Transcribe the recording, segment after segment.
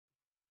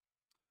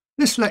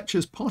This lecture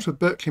is part of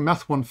Berkeley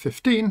Math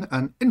 115,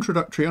 an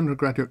introductory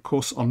undergraduate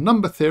course on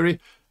number theory,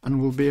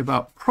 and will be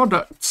about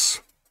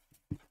products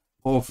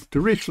of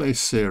Dirichlet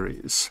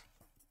series.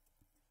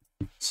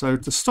 So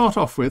to start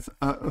off with,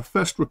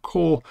 first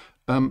recall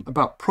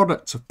about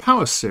products of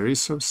power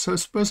series. So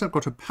suppose I've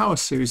got a power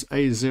series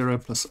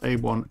A0 plus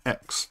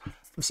A1x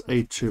plus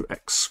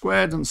A2x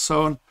squared and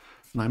so on,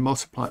 and I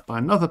multiply it by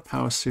another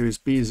power series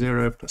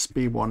B0 plus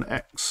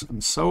B1x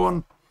and so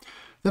on.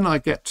 Then I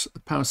get the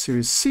power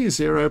series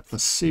C0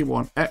 plus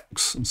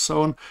C1x and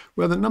so on,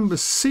 where the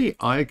numbers Ci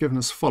are given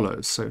as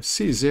follows. So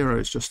C0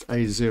 is just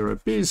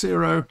A0,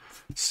 B0,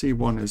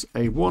 C1 is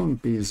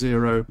A1,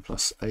 B0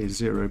 plus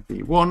A0,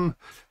 B1,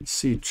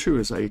 C2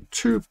 is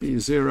A2,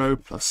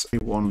 B0 plus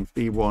A1,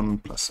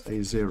 B1 plus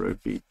A0,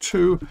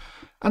 B2,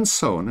 and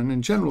so on. And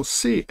in general,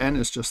 Cn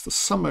is just the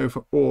sum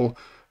over all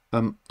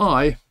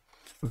I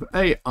of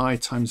Ai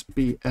times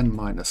Bn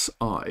minus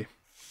I.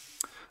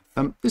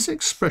 This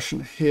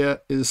expression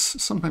here is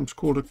sometimes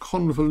called a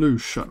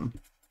convolution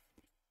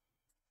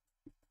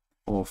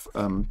of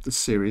the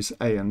series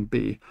A and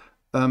B.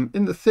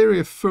 In the theory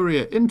of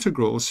Fourier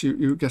integrals,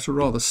 you get a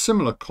rather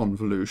similar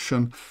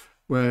convolution,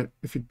 where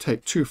if you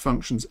take two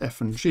functions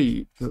f and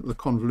g, the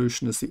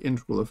convolution is the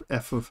integral of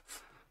f of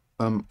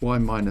y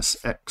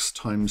minus x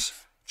times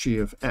g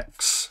of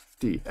x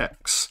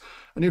dx.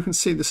 And you can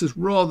see this is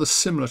rather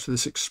similar to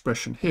this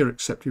expression here,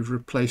 except you've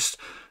replaced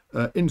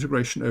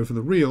integration over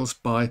the reals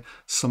by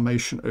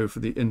summation over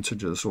the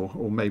integers,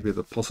 or maybe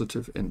the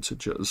positive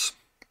integers.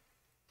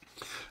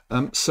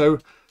 So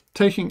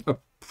taking a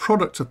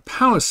product of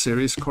power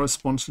series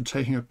corresponds to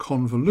taking a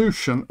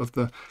convolution of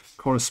the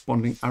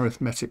corresponding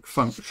arithmetic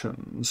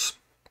functions.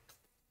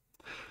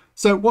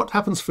 So what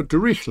happens for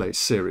Dirichlet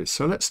series?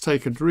 So let's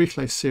take a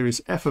Dirichlet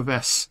series f of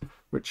s,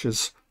 which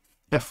is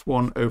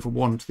f1 over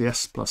 1 to the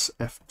s plus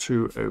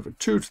f2 over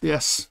 2 to the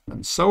s,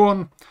 and so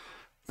on.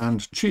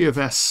 And g of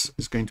s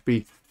is going to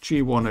be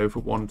g1 over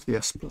 1 to the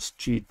s plus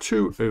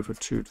g2 over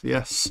 2 to the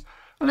s.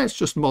 And let's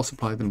just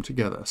multiply them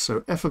together.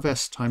 So f of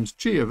s times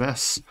g of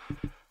s.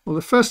 Well,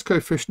 the first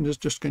coefficient is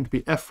just going to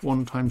be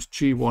f1 times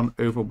g1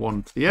 over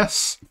 1 to the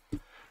s.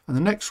 And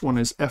the next one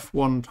is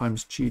f1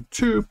 times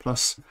g2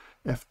 plus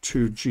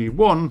f2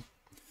 g1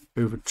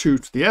 over 2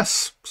 to the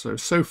s.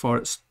 So far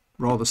it's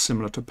rather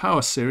similar to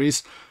power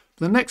series.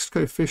 The next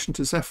coefficient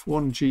is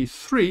f1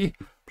 g3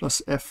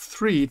 plus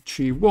f3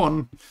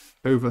 g1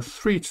 over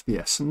 3 to the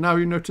s. And now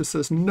you notice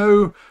there's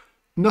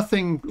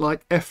nothing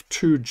like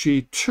f2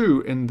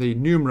 g2 in the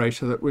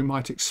numerator that we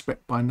might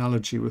expect by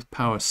analogy with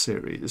power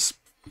series.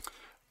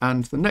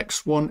 And the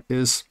next one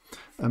is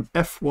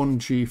f1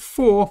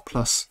 g4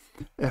 plus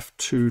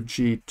f2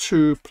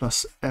 g2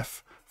 plus f4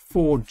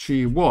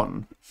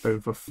 g1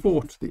 over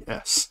 4 to the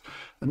s.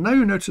 And now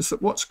you notice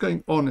that what's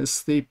going on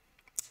is the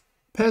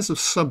pairs of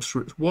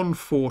subscripts 1,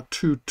 4,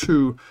 2,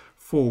 2,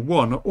 4,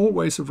 1 are all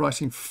ways of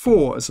writing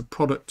 4 as a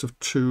product of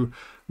two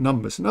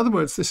numbers. In other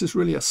words, this is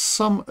really a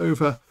sum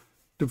over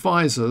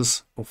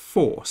divisors of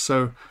 4.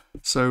 So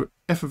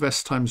f of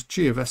s times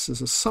g of s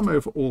is a sum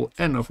over all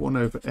n of 1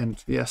 over n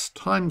to the s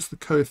times the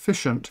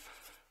coefficient,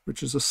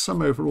 which is a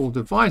sum over all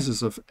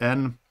divisors of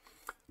n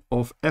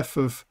of f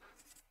of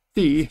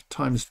d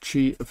times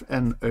g of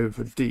n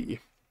over d.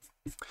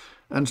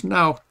 And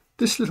now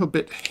this little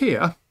bit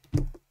here,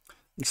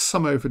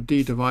 sum over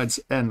d divides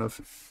n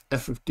of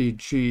f of d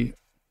g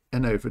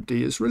n over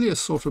d, is really a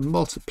sort of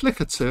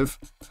multiplicative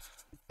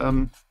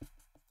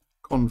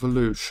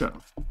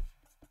convolution.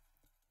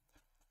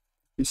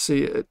 You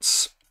see,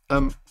 it's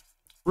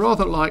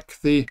rather like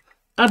the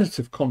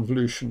additive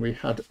convolution we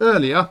had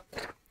earlier,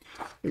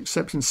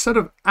 except instead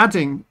of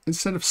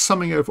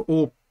summing over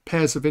all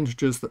pairs of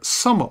integers that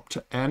sum up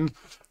to n,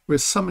 we're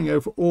summing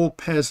over all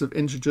pairs of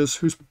integers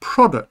whose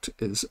product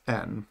is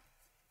n.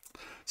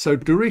 So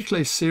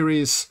Dirichlet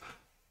series,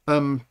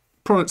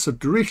 products of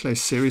Dirichlet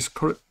series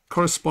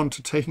correspond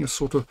to taking a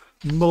sort of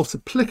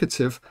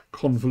multiplicative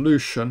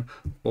convolution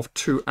of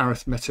two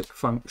arithmetic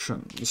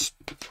functions.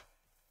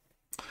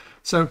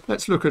 So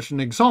let's look at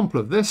an example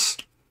of this.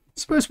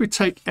 Suppose we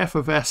take f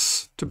of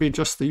s to be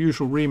just the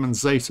usual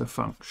Riemann-Zeta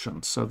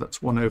function. So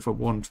that's 1 over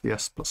 1 to the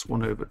s plus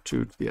 1 over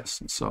 2 to the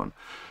s and so on.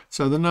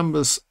 So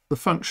the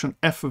function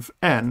f of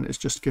n is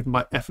just given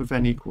by f of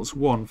n equals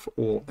 1 for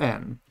all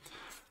n.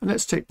 And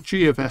let's take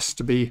g of s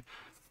to be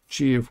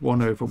g of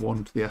 1 over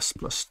 1 to the s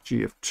plus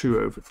g of 2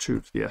 over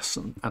 2 to the s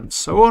and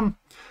so on,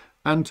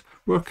 and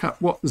work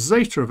out what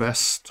zeta of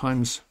s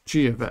times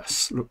g of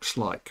s looks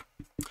like.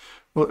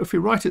 Well, if we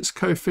write its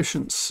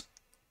coefficients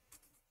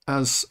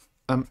as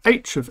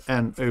h of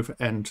n over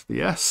n to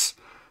the s,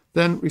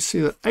 then we see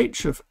that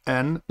h of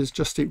n is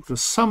just equal to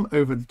sum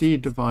over d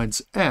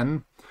divides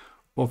n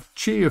of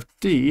g of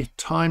d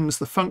times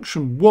the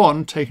function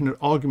 1 taking an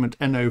argument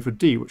n over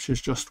d, which is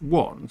just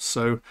 1.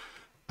 So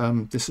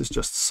this is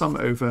just sum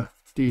over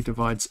d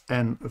divides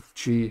n of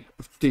g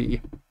of d.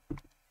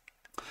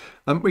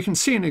 We can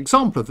see an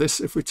example of this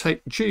if we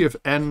take g of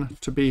n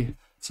to be,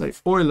 say,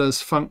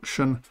 Euler's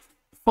function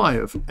phi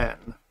of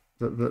n,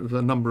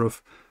 the number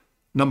of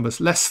numbers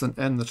less than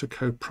n that are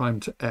co-prime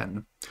to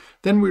n.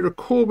 Then we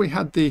recall we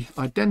had the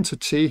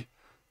identity,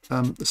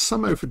 the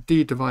sum over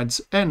d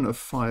divides n of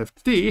phi of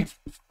d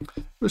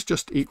was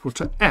just equal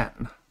to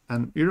n.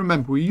 And you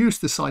remember we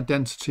used this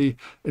identity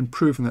in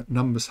proving that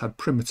numbers had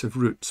primitive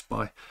roots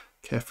by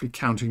carefully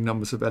counting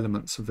numbers of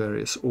elements of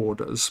various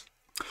orders.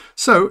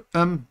 So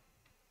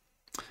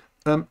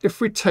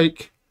if we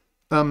take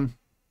f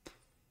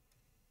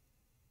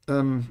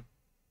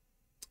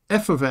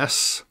of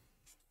s,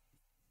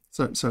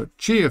 so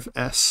g of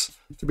s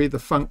to be the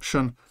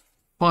function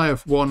phi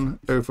of 1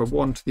 over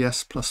 1 to the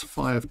s plus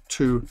phi of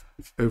 2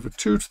 over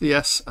 2 to the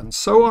s and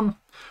so on,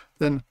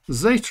 then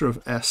zeta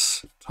of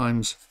s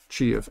times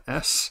g of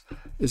s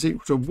is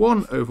equal to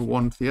 1 over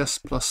 1 to the s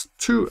plus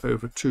 2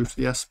 over 2 to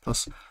the s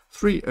plus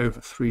 3 over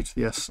 3 to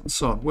the s and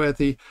so on, where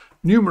the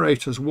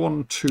numerators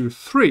 1, 2,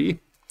 3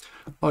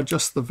 are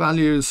just the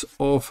values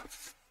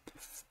of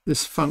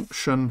this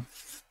function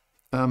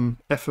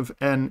f of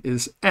n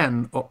is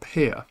n up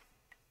here.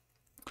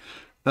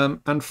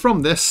 And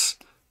from this,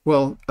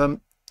 well,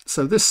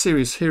 so this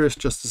series here is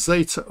just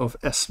zeta of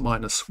s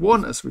minus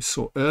 1, as we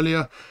saw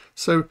earlier.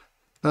 So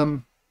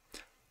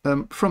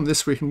from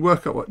this we can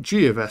work out what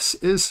g of s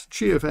is.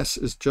 G of s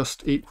is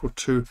just equal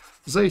to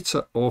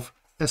zeta of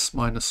s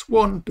minus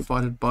 1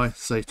 divided by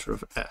zeta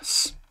of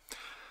s.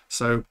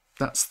 So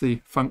that's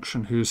the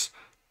function whose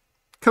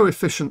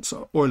coefficients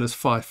are Euler's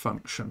phi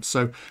function.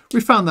 So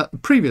we found that in the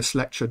previous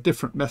lecture,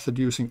 different method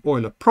using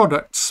Euler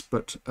products,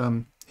 but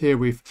here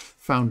we've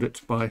found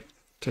it by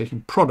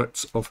taking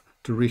products of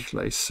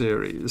Dirichlet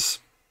series.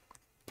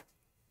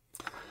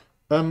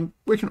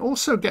 We can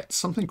also get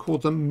something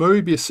called the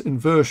Mobius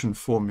inversion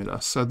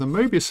formula. So the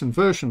Mobius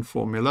inversion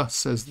formula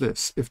says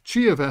this: if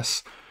g of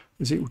s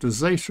is equal to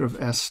zeta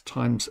of s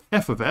times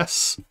f of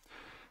s,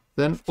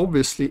 then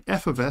obviously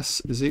f of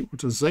s is equal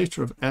to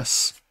zeta of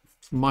s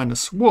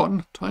minus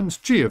 1 times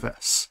g of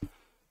s.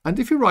 And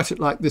if you write it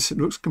like this, it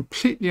looks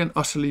completely and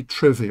utterly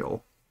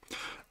trivial.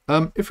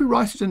 If we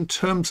write it in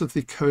terms of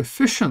the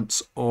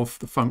coefficients of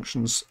the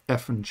functions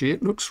f and g,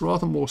 it looks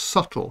rather more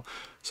subtle.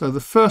 So the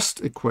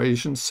first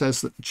equation says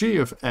that g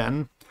of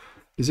n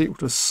is equal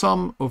to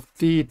sum of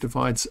d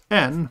divides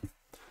n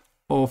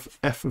of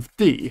f of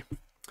d.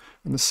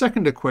 And the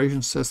second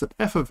equation says that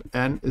f of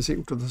n is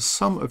equal to the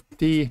sum of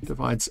d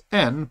divides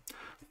n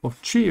of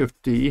g of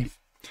d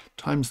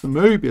times the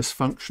Mobius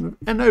function of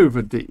n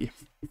over d.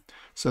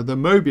 So the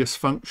Mobius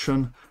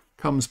function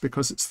comes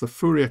because it's the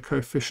Fourier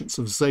coefficients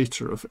of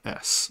zeta of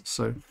s.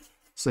 So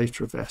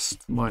zeta of s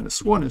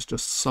minus 1 is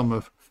just sum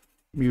of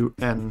mu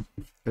n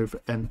over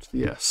n to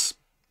the s.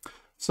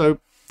 So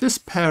this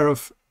pair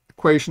of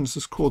equations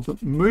is called the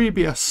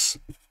Mobius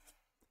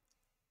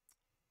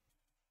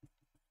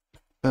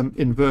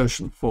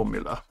inversion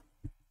formula.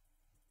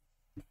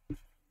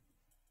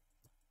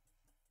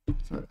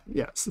 So,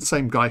 yeah, it's the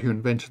same guy who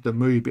invented the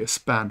Mobius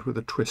band with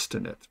a twist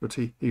in it, but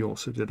he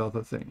also did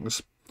other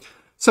things.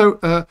 So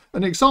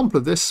an example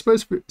of this,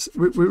 suppose we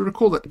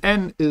recall that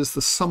n is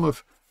the sum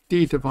of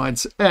d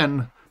divides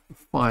n of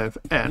phi of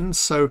n.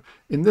 So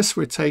in this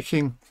we're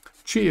taking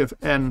g of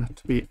n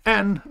to be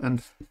n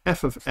and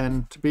f of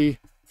n to be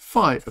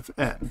phi of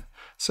n.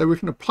 So we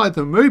can apply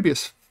the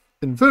Mobius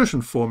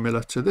inversion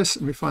formula to this,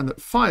 and we find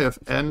that phi of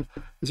n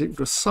is equal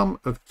to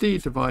sum of d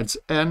divides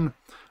n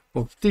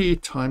of d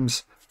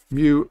times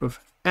mu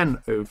of n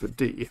over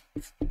d.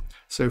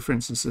 So for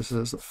instance, this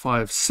says that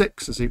phi of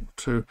 6 is equal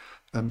to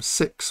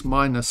 6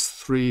 minus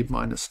 3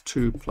 minus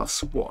 2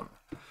 plus 1.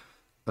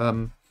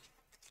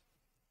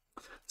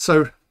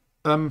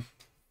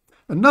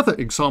 Another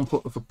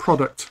example of a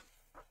product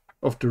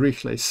of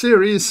Dirichlet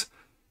series,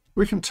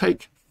 we can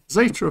take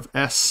zeta of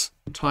s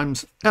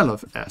times L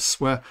of s,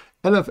 where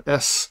L of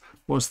s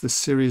was this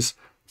series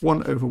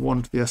 1 over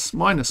 1 to the s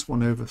minus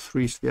 1 over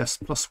 3 to the s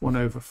plus 1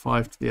 over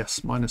 5 to the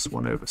s minus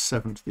 1 over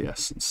 7 to the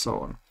s and so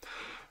on.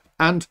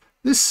 And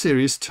this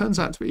series turns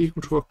out to be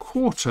equal to a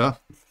quarter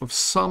of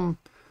sum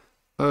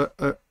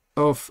over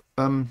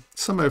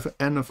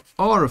n of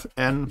r of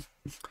n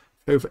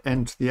over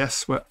n to the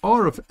s, where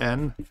r of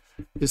n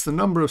is the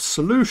number of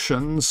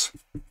solutions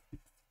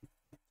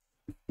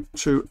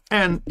to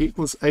n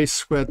equals a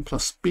squared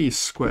plus b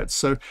squared.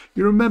 So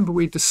you remember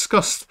we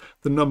discussed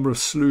the number of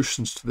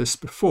solutions to this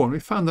before, and we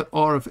found that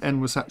r of n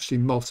was actually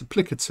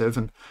multiplicative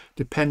and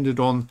depended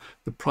on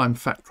the prime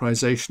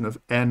factorization of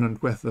n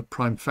and whether the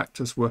prime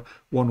factors were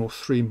 1 or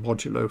 3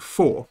 modulo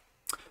 4.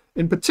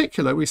 In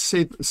particular, we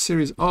see that the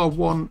series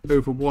r1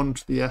 over 1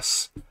 to the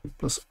s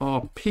plus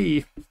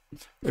rp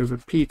over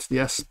p to the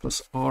s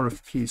plus r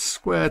of p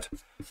squared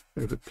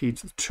over p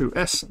to the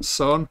 2s and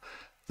so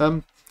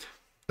on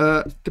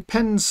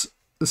depends,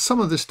 the sum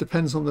of this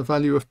depends on the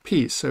value of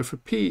p. So for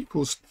p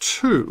equals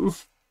 2,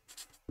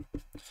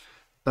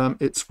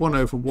 it's 1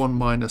 over 1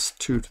 minus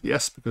 2 to the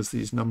s, because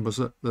these numbers,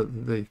 are,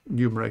 the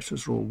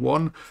numerators are all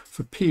 1.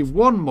 For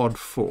p1 mod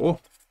 4,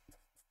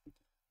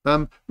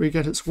 we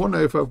get it's 1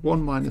 over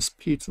 1 minus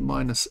p to the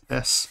minus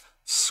s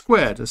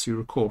squared, as you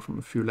recall from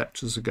a few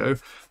lectures ago.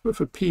 But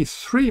for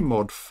p3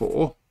 mod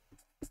 4,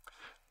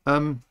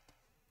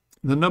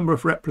 The number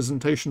of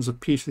representations of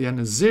p to the n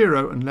is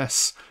 0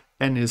 unless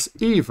n is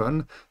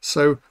even,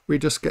 so we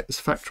just get this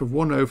factor of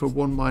 1 over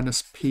 1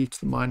 minus p to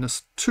the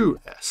minus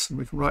 2s, and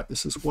we can write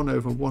this as 1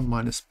 over 1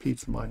 minus p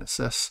to the minus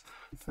s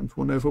times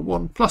 1 over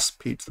 1 plus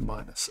p to the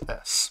minus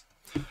s.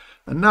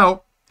 And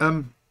now,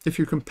 if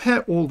you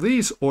compare all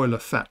these Euler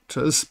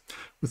factors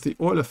with the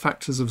Euler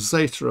factors of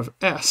zeta of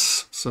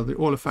s, so the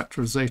Euler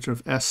factor of zeta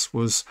of s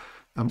was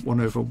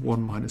 1 over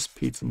 1 minus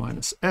p to the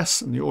minus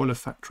s, and the Euler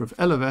factor of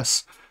L of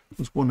s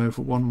was 1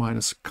 over 1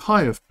 minus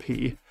chi of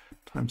p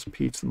times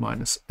p to the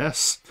minus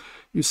s,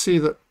 you see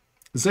that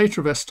zeta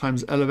of s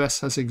times L of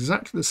s has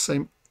exactly the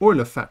same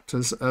Euler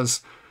factors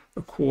as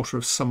a quarter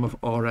of sum of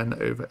Rn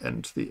over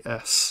n to the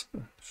s.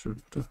 I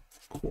should put a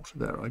quarter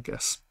there, I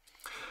guess.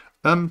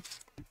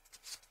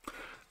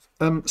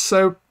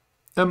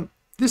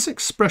 This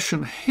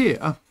expression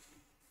here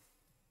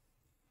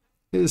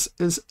is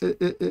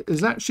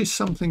actually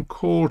something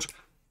called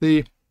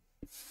the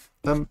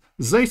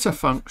zeta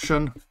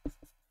function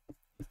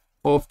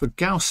of the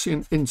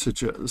Gaussian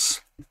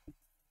integers.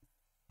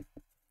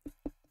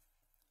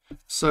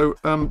 So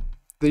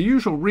the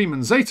usual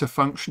Riemann zeta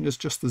function is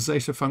just the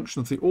zeta function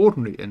of the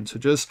ordinary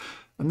integers,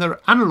 and there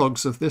are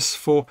analogues of this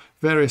for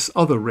various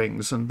other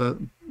rings, and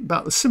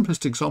about the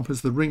simplest example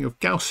is the ring of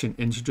Gaussian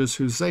integers,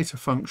 whose zeta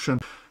function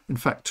in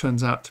fact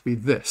turns out to be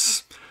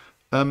this.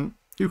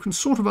 You can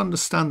sort of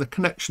understand the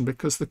connection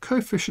because the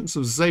coefficients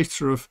of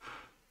zeta of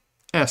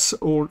s,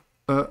 or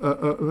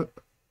the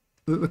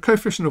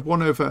coefficient of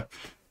 1 over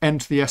n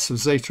to the s of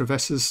zeta of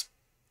s is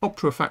up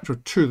to a factor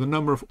of 2, the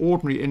number of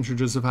ordinary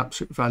integers of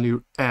absolute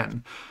value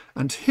n.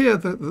 And here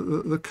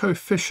the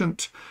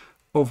coefficient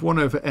of 1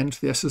 over n to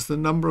the s is the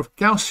number of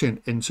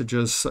Gaussian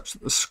integers such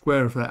that the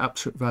square of their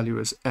absolute value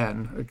is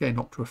n, again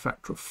up to a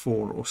factor of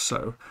 4 or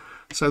so.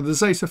 So the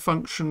zeta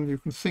function you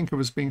can think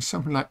of as being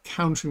something like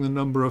counting the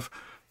number of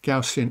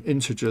Gaussian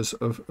integers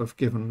of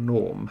given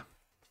norm.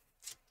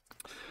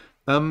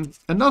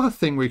 Another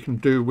thing we can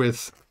do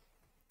with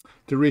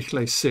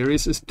Dirichlet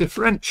series is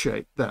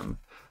differentiate them.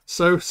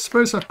 So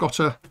suppose I've got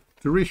a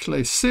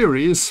Dirichlet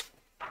series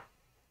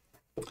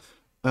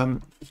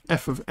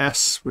f of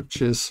s,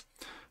 which is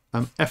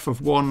f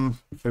of 1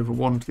 over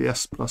 1 to the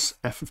s plus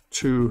f of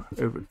 2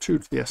 over 2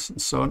 to the s, and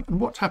so on.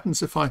 And what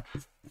happens if I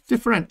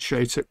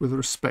differentiate it with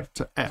respect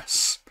to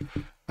s?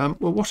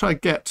 Well, what I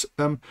get,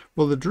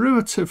 well, the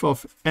derivative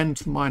of n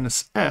to the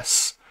minus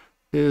s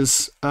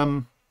is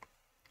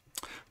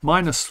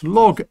minus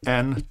log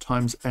n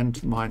times n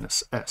to the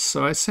minus s.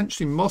 So I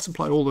essentially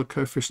multiply all the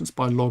coefficients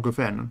by log of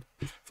n.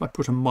 If I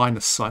put a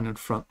minus sign in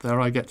front there,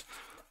 I get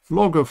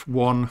log of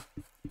 1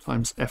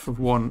 times f of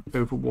 1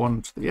 over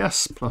 1 to the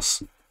s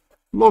plus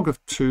log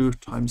of 2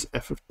 times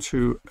f of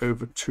 2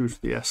 over 2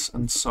 to the s,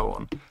 and so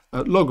on.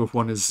 Log of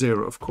 1 is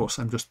 0, of course.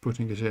 I'm just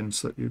putting it in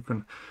so that you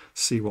can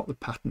see what the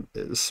pattern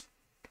is.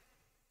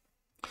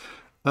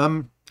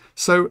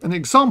 So an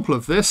example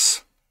of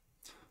this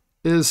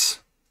is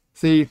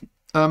the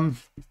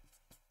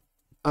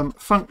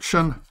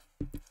function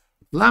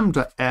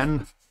lambda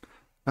n,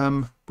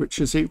 which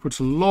is equal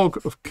to log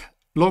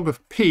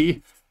of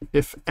p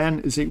if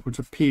n is equal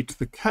to p to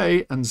the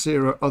k and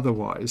 0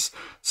 otherwise.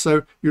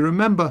 So you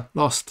remember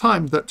last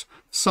time that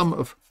sum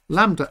of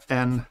lambda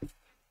n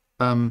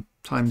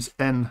times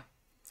n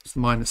to the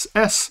minus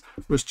s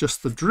was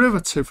just the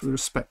derivative with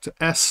respect to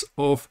s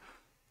of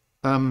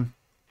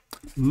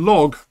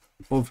log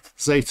of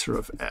zeta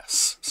of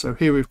s. So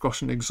here we've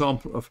got an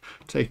example of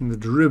taking the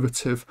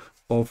derivative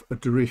of a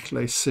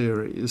Dirichlet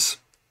series.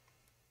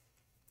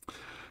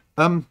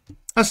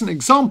 As an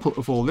example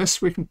of all this,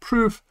 we can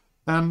prove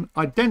an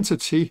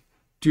identity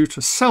due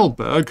to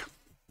Selberg.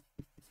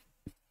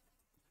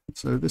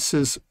 So this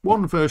is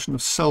one version of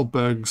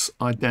Selberg's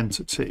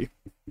identity.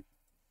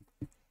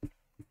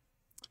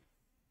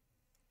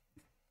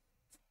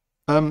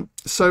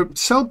 So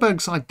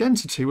Selberg's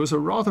identity was a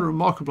rather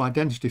remarkable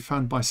identity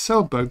found by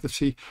Selberg that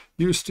he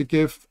used to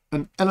give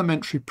an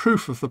elementary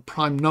proof of the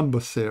prime number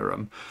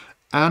theorem.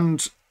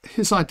 And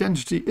his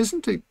identity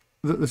isn't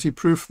that he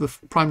proved the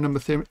prime number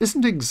theorem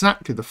isn't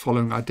exactly the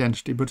following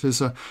identity, but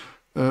is a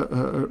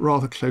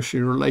rather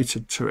closely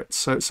related to it.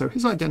 So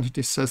his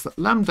identity says that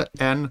lambda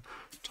n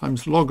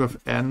times log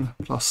of n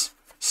plus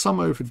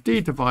sum over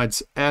d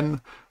divides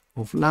n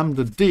of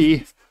lambda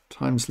d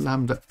times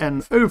lambda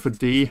n over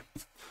d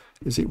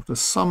is equal to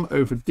sum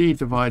over d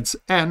divides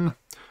n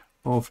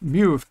of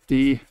mu of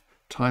d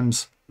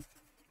times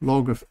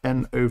log of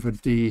n over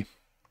d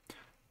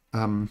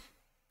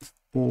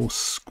all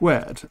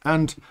squared.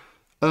 And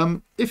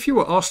if you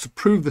were asked to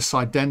prove this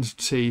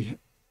identity,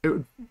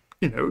 it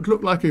would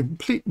look like a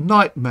complete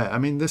nightmare. I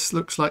mean, this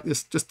looks like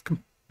this just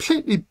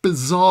completely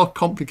bizarre,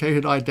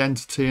 complicated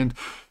identity, and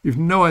you've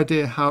no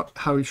idea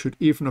how you should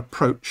even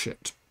approach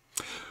it.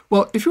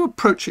 Well, if you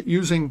approach it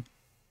using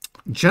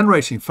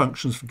generating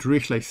functions for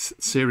Dirichlet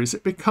series,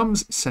 it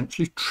becomes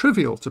essentially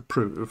trivial to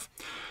prove.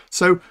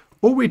 So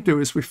all we do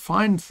is we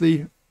find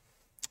the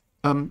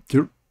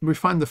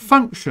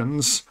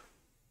functions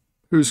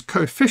whose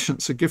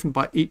coefficients are given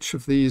by each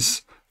of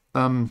these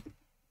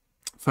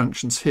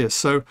functions here.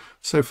 So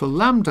for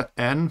lambda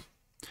n,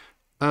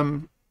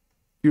 you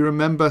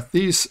remember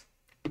these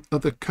are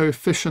the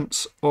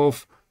coefficients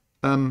of,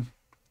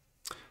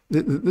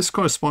 this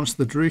corresponds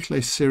to the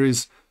Dirichlet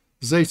series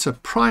zeta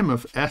prime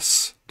of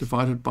s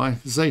divided by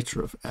zeta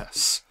of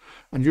s.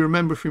 And you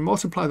remember if we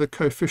multiply the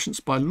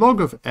coefficients by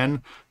log of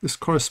n, this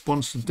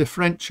corresponds to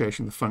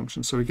differentiating the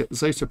function. So we get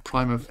zeta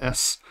prime of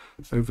s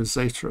over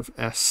zeta of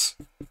s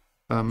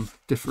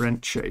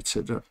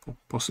differentiated,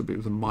 possibly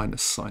with a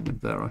minus sign in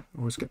there. I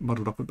always get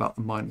muddled up about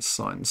the minus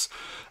signs.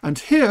 And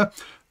here,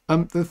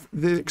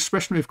 the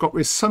expression we've got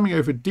is summing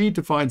over d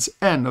divides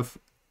n of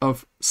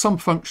some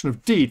function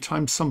of d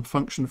times some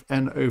function of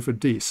n over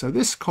d. So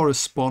this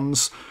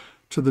corresponds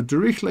to the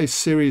Dirichlet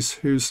series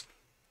whose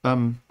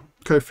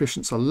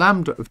coefficients are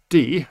lambda of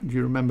d. And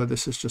you remember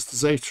this is just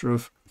zeta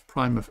of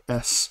prime of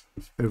s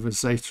over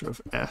zeta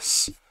of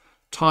s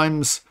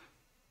times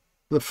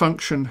the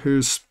function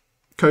whose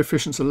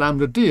coefficients are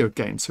lambda d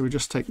again. So we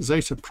just take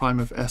zeta prime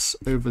of s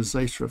over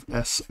zeta of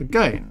s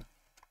again.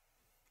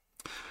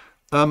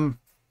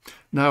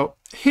 Now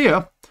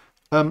here,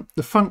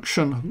 the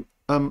function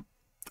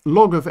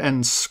log of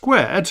n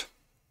squared,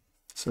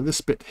 so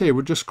this bit here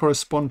would just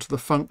correspond to the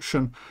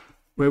function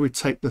where we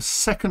take the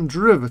second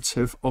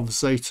derivative of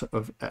zeta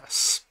of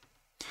s.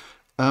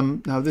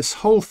 Now this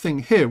whole thing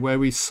here where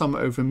we sum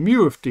over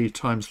mu of d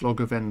times log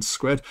of n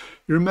squared,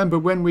 you remember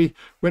when we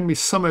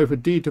sum over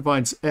d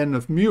divides n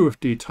of mu of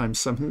d times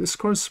something, this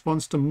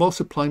corresponds to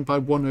multiplying by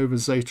 1 over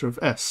zeta of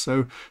s.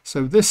 So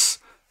this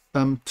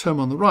term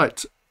on the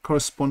right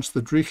corresponds to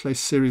the Dirichlet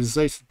series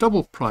zeta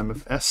double prime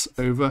of s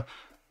over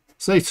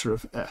zeta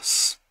of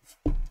s.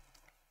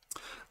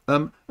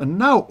 And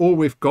now all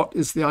we've got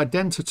is the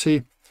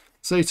identity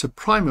zeta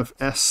prime of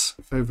s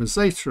over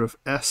zeta of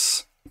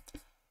s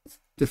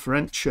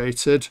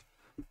differentiated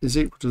is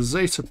equal to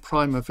zeta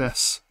prime of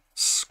s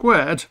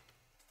squared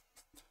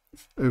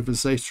over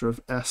zeta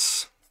of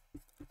s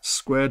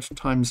squared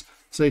times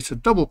zeta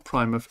double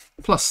prime of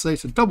plus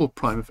zeta double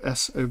prime of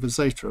s over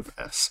zeta of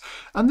s.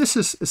 And this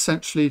is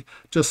essentially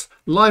just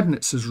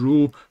Leibniz's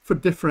rule for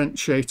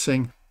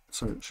differentiating,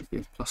 sorry, it should be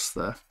a plus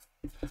there,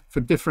 for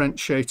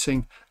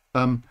differentiating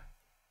a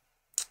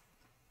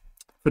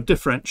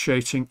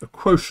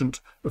quotient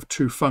of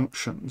two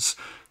functions.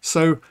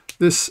 So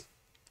this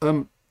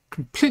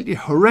completely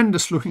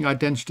horrendous looking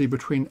identity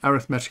between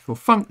arithmetical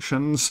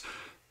functions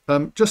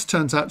just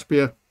turns out to be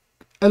an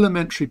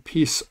elementary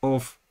piece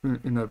of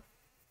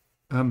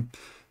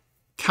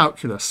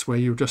calculus where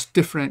you're just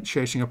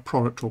differentiating a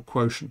product or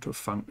quotient of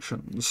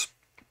functions.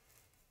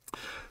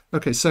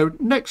 Okay, so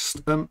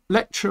next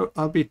lecture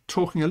I'll be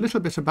talking a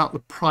little bit about the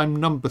prime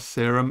number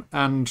theorem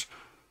and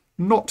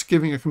not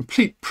giving a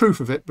complete proof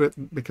of it,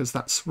 but because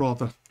that's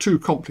rather too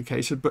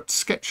complicated, but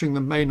sketching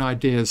the main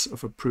ideas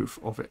of a proof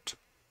of it.